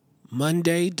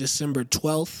Monday, December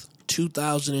 12th,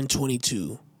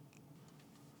 2022.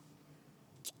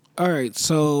 All right,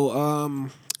 so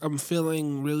I'm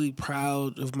feeling really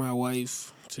proud of my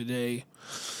wife today.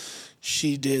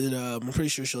 She did, I'm pretty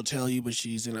sure she'll tell you, but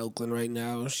she's in Oakland right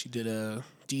now. She did a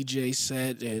DJ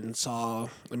set and saw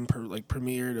and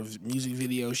premiered a music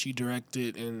video she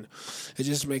directed, and it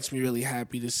just makes me really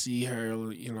happy to see her,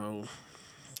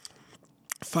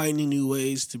 finding new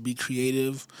ways to be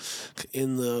creative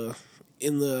I'm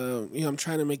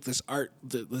trying to make this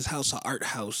this house an art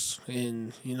house,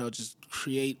 and just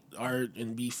create art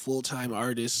and be full-time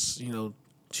artists,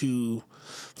 to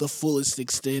the fullest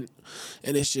extent.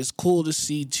 And it's just cool to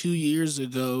see 2 years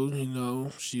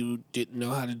ago, she didn't know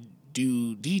how to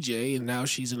do DJ, and now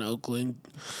she's in Oakland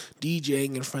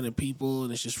DJing in front of people,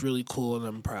 and it's just really cool, and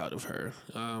I'm proud of her.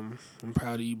 I'm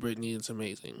proud of you, Brittany. It's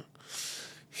amazing.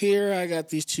 Here I got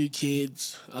these two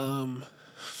kids.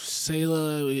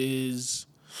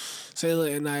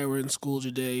 Sayla and I were in school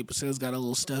today, but Sayla's got a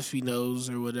little stuffy nose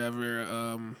or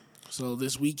whatever. So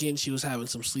this weekend she was having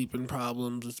some sleeping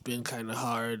problems. It's been kind of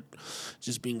hard,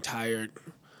 just being tired.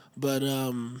 But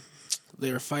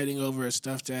they were fighting over a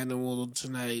stuffed animal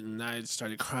tonight, and I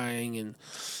started crying, and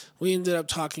we ended up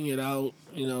talking it out.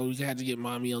 We had to get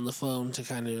mommy on the phone to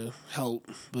kind of help,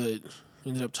 but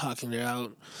we ended up talking it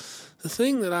out. The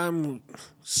thing that I'm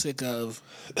sick of,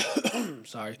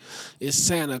 is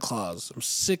Santa Claus. I'm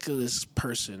sick of this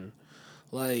person.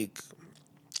 I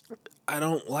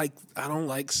don't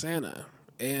like Santa,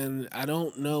 and I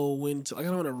don't know when to. I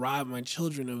don't want to rob my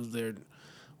children of their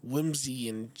whimsy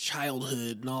and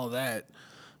childhood and all that.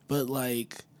 But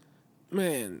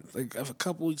man, a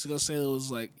couple weeks ago, Santa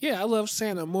was like, "Yeah, I love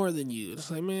Santa more than you."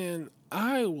 It's like, man,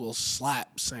 I will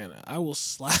slap Santa. I will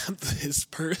slap this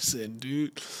person,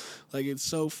 dude. It's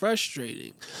so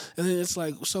frustrating. And then it's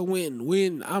like, so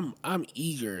when I'm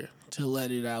eager to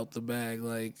let it out the bag.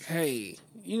 Hey,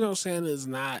 Santa is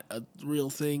not a real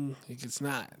thing. It's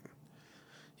not.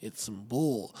 It's some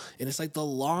bull. And it's the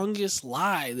longest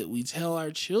lie that we tell our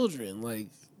children.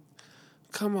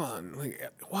 Come on.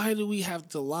 Why do we have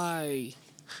to lie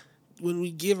when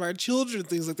we give our children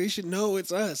things? They should know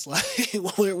it's us.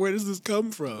 Where does this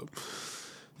come from?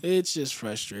 It's just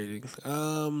frustrating.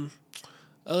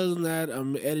 Other than that,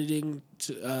 I'm editing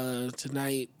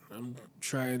tonight. I'm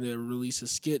trying to release a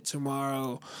skit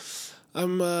tomorrow.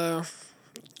 I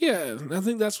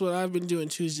think that's what I've been doing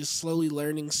too, is just slowly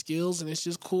learning skills, and it's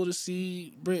just cool to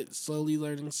see Britt slowly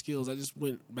learning skills. I just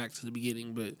went back to the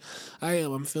beginning, but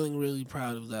I'm feeling really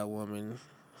proud of that woman,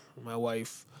 my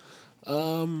wife.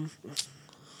 And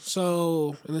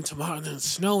then tomorrow, it's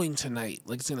snowing tonight.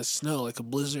 It's gonna snow, a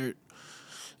blizzard.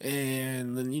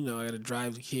 And then, I gotta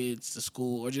drive the kids to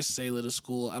school, or just Sayla to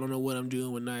school. I don't know what I'm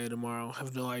doing with Naya tomorrow. I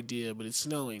have no idea, but it's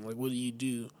snowing. What do you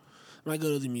do? I might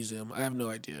go to the museum. I have no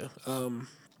idea.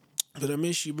 But I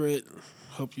miss you, Britt.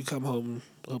 Hope you come home.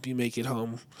 Hope you make it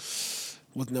home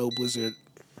with no blizzard.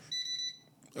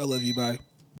 I love you. Bye.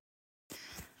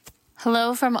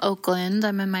 Hello from Oakland.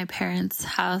 I'm in my parents'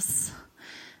 house.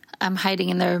 I'm hiding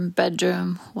in their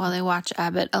bedroom while they watch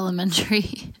Abbott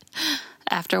Elementary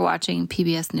after watching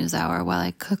PBS NewsHour while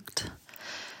I cooked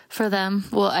for them.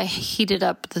 Well, I heated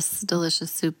up this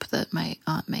delicious soup that my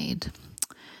aunt made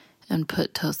and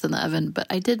put toast in the oven, but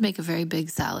I did make a very big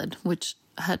salad, which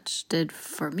Hutch did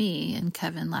for me and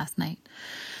Kevin last night.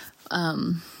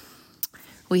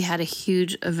 We had a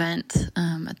huge event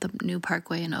at the new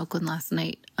Parkway in Oakland last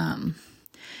night.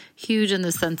 Huge in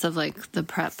the sense of the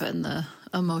prep and the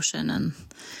emotion and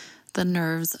the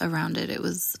nerves around it. It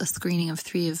was a screening of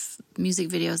 3 of music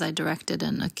videos I directed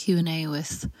and a Q&A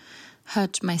with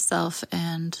Hutch, myself,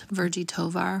 and Virgie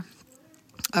Tovar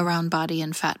around body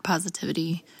and fat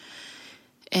positivity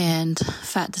and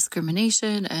fat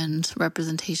discrimination and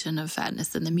representation of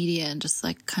fatness in the media, and just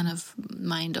kind of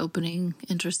mind-opening,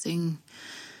 interesting,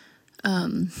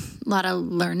 lot of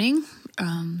learning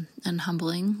and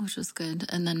humbling, which was good.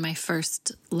 And then my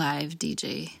first live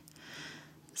DJ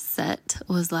set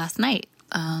was last night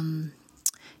in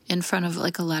front of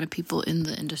a lot of people in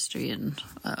the industry, and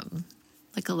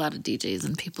a lot of DJs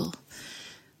and people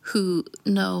who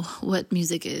know what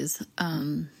music is.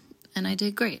 And I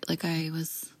did great. I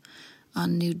was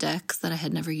on new decks that I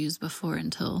had never used before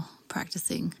until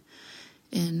practicing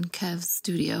in Kev's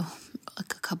studio a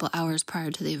couple hours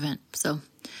prior to the event. So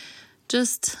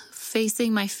just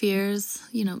facing my fears,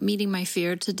 meeting my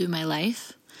fear to do my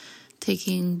life,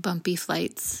 taking bumpy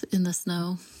flights in the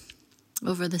snow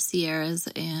over the Sierras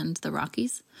and the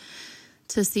Rockies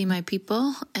to see my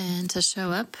people and to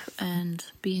show up and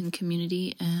be in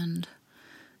community and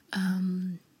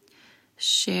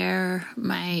share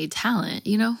my talent,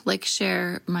 like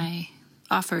share my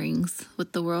offerings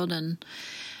with the world. And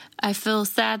I feel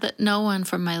sad that no one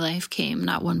from my life came,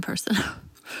 not one person.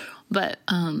 But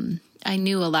I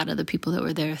knew a lot of the people that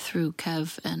were there through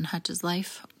Kev and Hutch's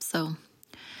life. So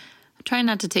I try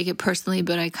not to take it personally,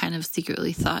 but I kind of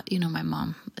secretly thought, my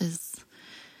mom is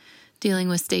dealing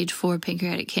with stage 4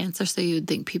 pancreatic cancer, so you would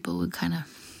think people would kind of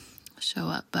show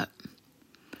up. But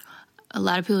a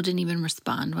lot of people didn't even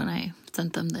respond when I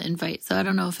sent them the invite. So I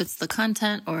don't know if it's the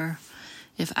content or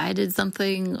if I did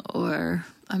something, or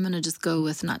I'm going to just go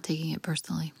with not taking it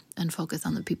personally and focus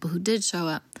on the people who did show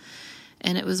up.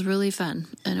 And it was really fun,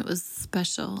 and it was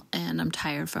special, and I'm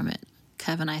tired from it.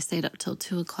 Kev and I stayed up till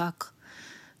 2 o'clock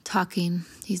talking.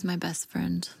 He's my best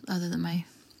friend, other than my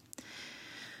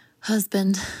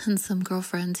husband and some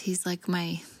girlfriends. He's like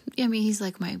he's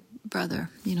like my brother,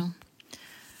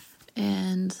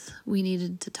 And we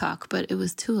needed to talk, but it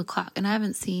was 2 o'clock, and I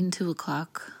haven't seen 2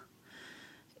 o'clock,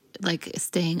 like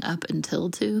staying up until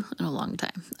 2 in a long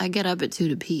time. I get up at 2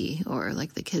 to pee, or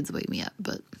like the kids wake me up,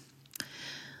 but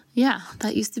yeah,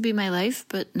 that used to be my life,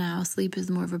 but now sleep is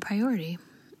more of a priority.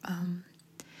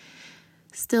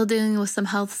 Still dealing with some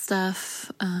health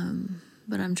stuff,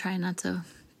 but I'm trying not to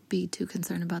be too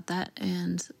concerned about that.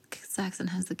 And Saxon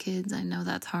has the kids. I know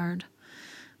that's hard,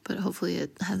 but hopefully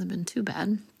it hasn't been too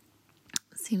bad.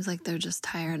 It seems like they're just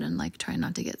tired and like trying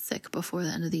not to get sick before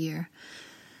the end of the year.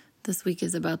 This week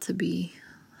is about to be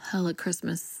hella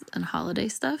Christmas and holiday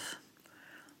stuff.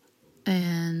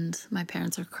 And my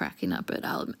parents are cracking up at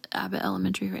Abbott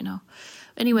Elementary right now.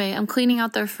 Anyway, I'm cleaning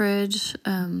out their fridge,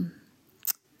 and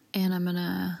I'm going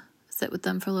to sit with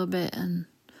them for a little bit and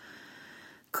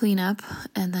clean up,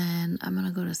 and then I'm going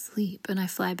to go to sleep. And I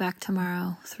fly back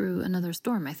tomorrow through another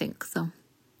storm, I think. So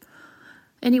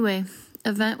anyway,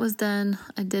 event was done.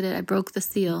 I did it. I broke the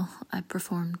seal. I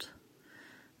performed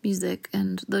music,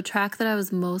 and the track that I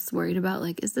was most worried about,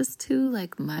 like, is this too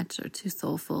like much or too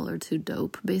soulful or too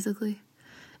dope, basically,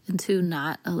 and too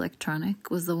not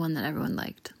electronic, was the one that everyone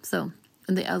liked. So,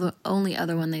 and the only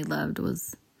other one they loved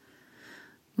was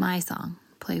my song,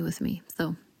 Play With Me.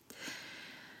 So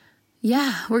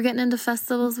yeah, we're getting into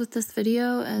festivals with this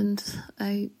video, and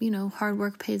hard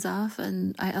work pays off,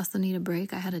 and I also need a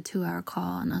break. I had a 2-hour call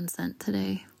on Unsent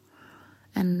today.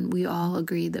 And we all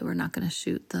agreed that we're not going to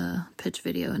shoot the pitch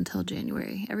video until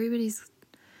January. Everybody's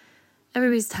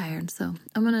tired, so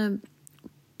I'm going to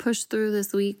push through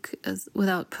this week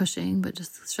without pushing, but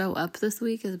just show up this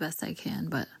week as best I can.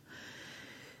 But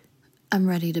I'm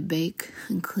ready to bake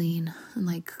and clean and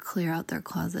like clear out their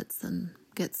closets and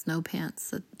get snow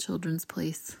pants at Children's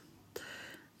Place.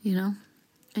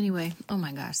 Anyway, oh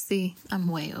my gosh, see, I'm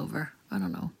way over. I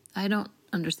don't know. I don't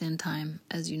understand time,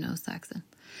 as you know, Saxon.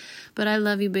 But I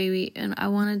love you, baby, and I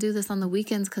want to do this on the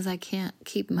weekends because I can't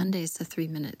keep Mondays to 3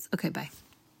 minutes. Okay, bye.